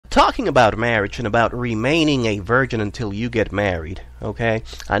talking about marriage and about remaining a virgin until you get married, okay?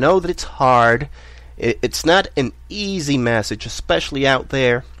 I know that it's hard. It's not an easy message, especially out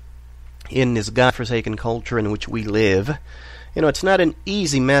there in this godforsaken culture in which we live. You know, it's not an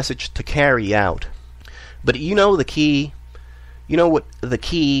easy message to carry out. But you know the key? You know what the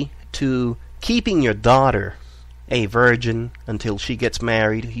key to keeping your daughter a virgin until she gets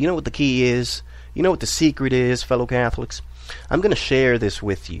married? You know what the key is? You know what the secret is, fellow Catholics? I'm going to share this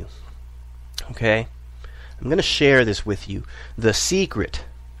with you. Okay? I'm going to share this with you. The secret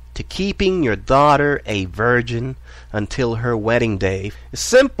to keeping your daughter a virgin until her wedding day is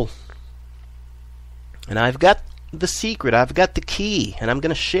simple. And I've got the secret, I've got the key, and I'm going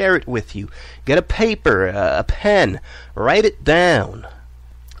to share it with you. Get a paper, a pen, write it down.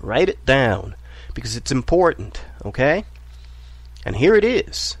 Write it down, because it's important, okay? And here it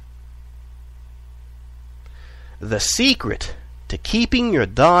is. The secret to keeping your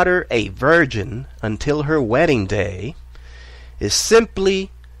daughter a virgin until her wedding day is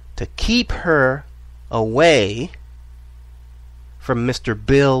simply to keep her away from Mr.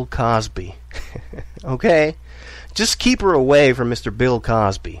 Bill Cosby. Okay? Just keep her away from Mr. Bill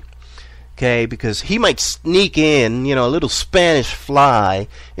Cosby. Okay? Because he might sneak in, you know, a little Spanish fly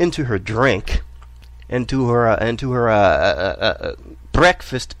into her drink, into her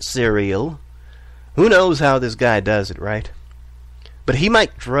breakfast cereal. Who knows how this guy does it, right? But he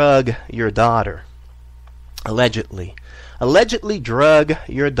might drug your daughter. Allegedly. Allegedly drug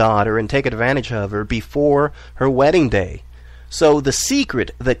your daughter and take advantage of her before her wedding day. So the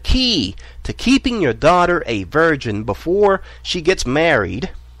secret, the key to keeping your daughter a virgin before she gets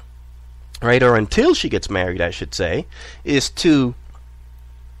married, right, or until she gets married, I should say, is to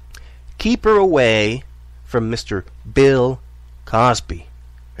keep her away from Mr. Bill Cosby.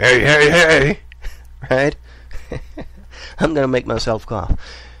 Hey, hey, hey! Right? I'm going to make myself cough.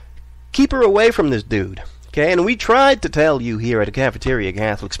 Keep her away from this dude. Okay? And we tried to tell you here at the Cafeteria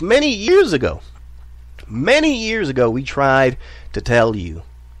Catholics many years ago, we tried to tell you,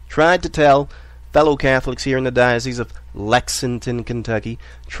 fellow Catholics here in the Diocese of Lexington, Kentucky,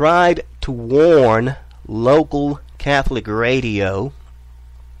 tried to warn local Catholic radio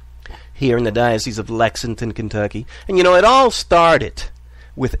here in the Diocese of Lexington, Kentucky. And you know, it all started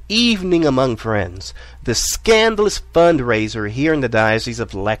with Evening Among Friends, the scandalous fundraiser here in the Diocese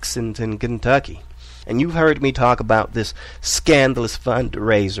of Lexington, Kentucky. And you've heard me talk about this scandalous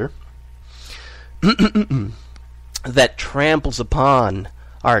fundraiser that tramples upon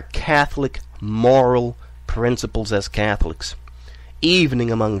our Catholic moral principles as Catholics.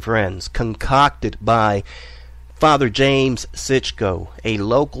 Evening Among Friends, concocted by Father James Sitchko, a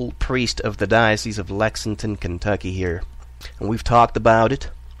local priest of the Diocese of Lexington, Kentucky here. And we've talked about it.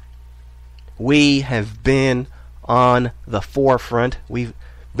 We have been on the forefront. We've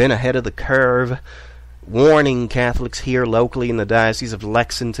been ahead of the curve, warning Catholics here locally in the Diocese of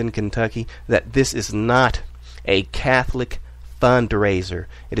Lexington, Kentucky, that this is not a Catholic fundraiser.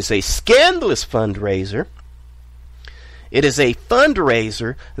 It is a scandalous fundraiser. It is a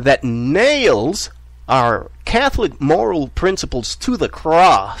fundraiser that nails our Catholic moral principles to the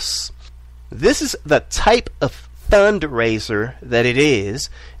cross. This is the type of fundraiser that it is.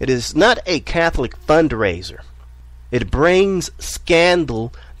 It is not a Catholic fundraiser. It brings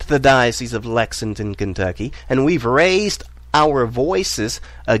scandal to the Diocese of Lexington, Kentucky, and we've raised our voices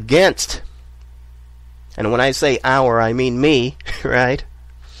against, and when I say our, I mean me, right?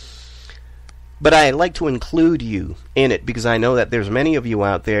 But I like to include you in it because I know that there's many of you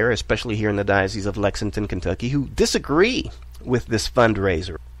out there, especially here in the Diocese of Lexington, Kentucky, who disagree with this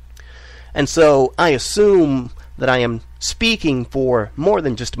fundraiser. And so I assume that I am speaking for more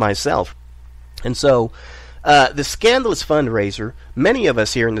than just myself. And so the scandalous fundraiser, many of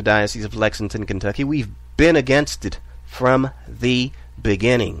us here in the Diocese of Lexington, Kentucky, we've been against it from the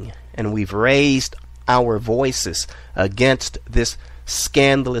beginning. And we've raised our voices against this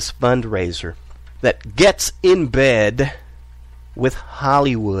scandalous fundraiser that gets in bed with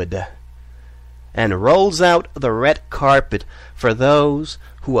Hollywood and rolls out the red carpet for those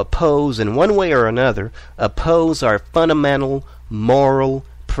who oppose, in one way or another, oppose our fundamental moral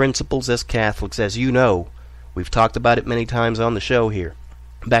principles as Catholics. As you know, we've talked about it many times on the show here.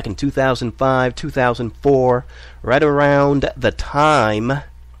 Back in 2005, 2004, right around the time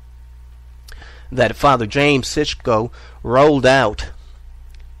that Father James Sitchko rolled out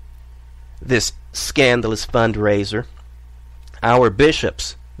this scandalous fundraiser, our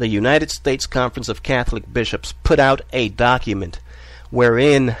bishops, the United States Conference of Catholic Bishops, put out a document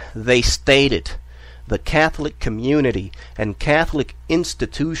wherein they stated the Catholic community and Catholic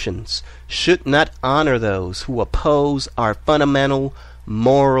institutions should not honor those who oppose our fundamental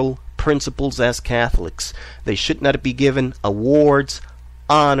moral principles as Catholics. They should not be given awards,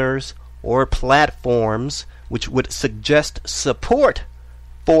 honors, or platforms which would suggest support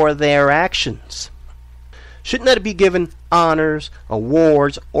for their actions. Should not be given honors,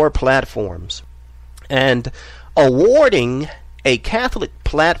 awards, or platforms. And awarding a Catholic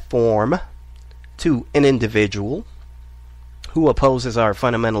platform to an individual who opposes our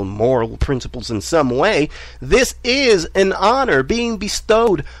fundamental moral principles in some way, this is an honor being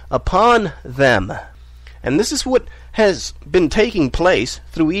bestowed upon them. And this is what has been taking place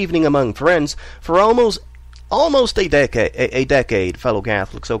through Evening Among Friends for almost a decade, fellow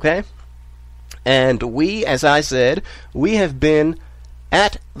Catholics, okay? And we, as I said, we have been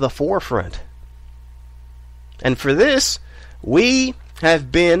at the forefront. And for this, we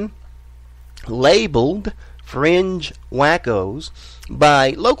have been labeled fringe wackos by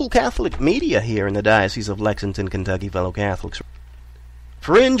local Catholic media here in the Diocese of Lexington, Kentucky, fellow Catholics.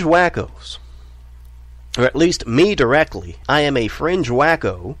 Fringe wackos. Or at least me directly. I am a fringe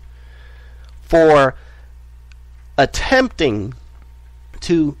wacko for attempting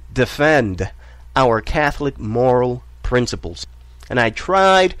to defend our Catholic moral principles. And I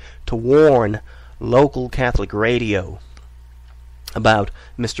tried to warn local Catholic radio about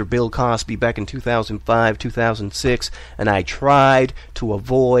Mr. Bill Cosby back in 2005, 2006, and I tried to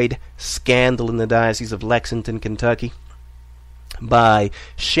avoid scandal in the Diocese of Lexington, Kentucky by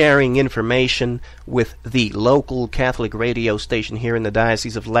sharing information with the local Catholic radio station here in the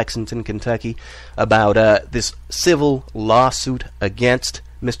Diocese of Lexington, Kentucky about this civil lawsuit against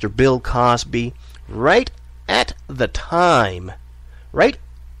Mr. Bill Cosby right at the time, right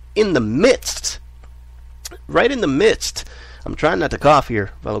in the midst, I'm trying not to cough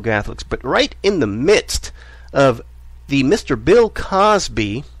here, fellow Catholics, but right in the midst of the Mr. Bill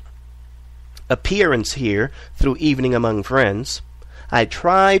Cosby appearance here through Evening Among Friends, I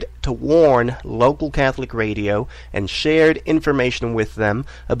tried to warn local Catholic radio and shared information with them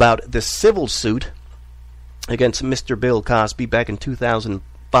about the civil suit against Mr. Bill Cosby back in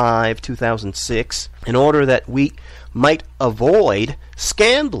 2005, 2006, in order that we might avoid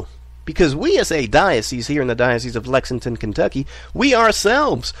scandal. Because we as a diocese here in the Diocese of Lexington, Kentucky, we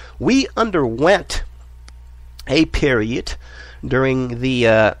ourselves, we underwent a period during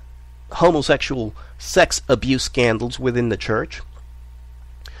the homosexual sex abuse scandals within the church.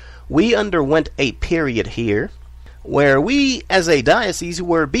 We underwent a period here where we as a diocese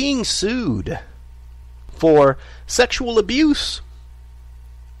were being sued for sexual abuse.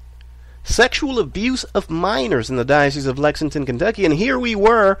 Sexual abuse of minors in the Diocese of Lexington, Kentucky, and here we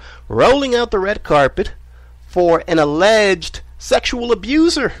were rolling out the red carpet for an alleged sexual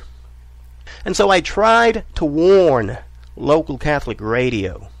abuser. And so I tried to warn local Catholic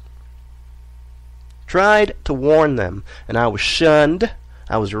radio. Tried to warn them, and I was shunned.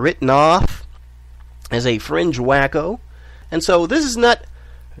 I was written off as a fringe wacko. And so this is not,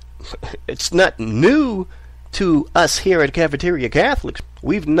 it's not new to us here at Cafeteria Catholics.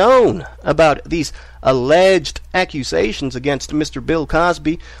 We've known about these alleged accusations against Mr. Bill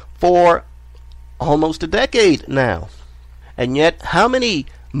Cosby for almost a decade now. And yet, how many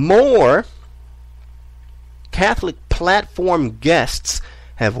more Catholic platform guests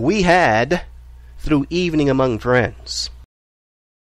have we had through Evening Among Friends?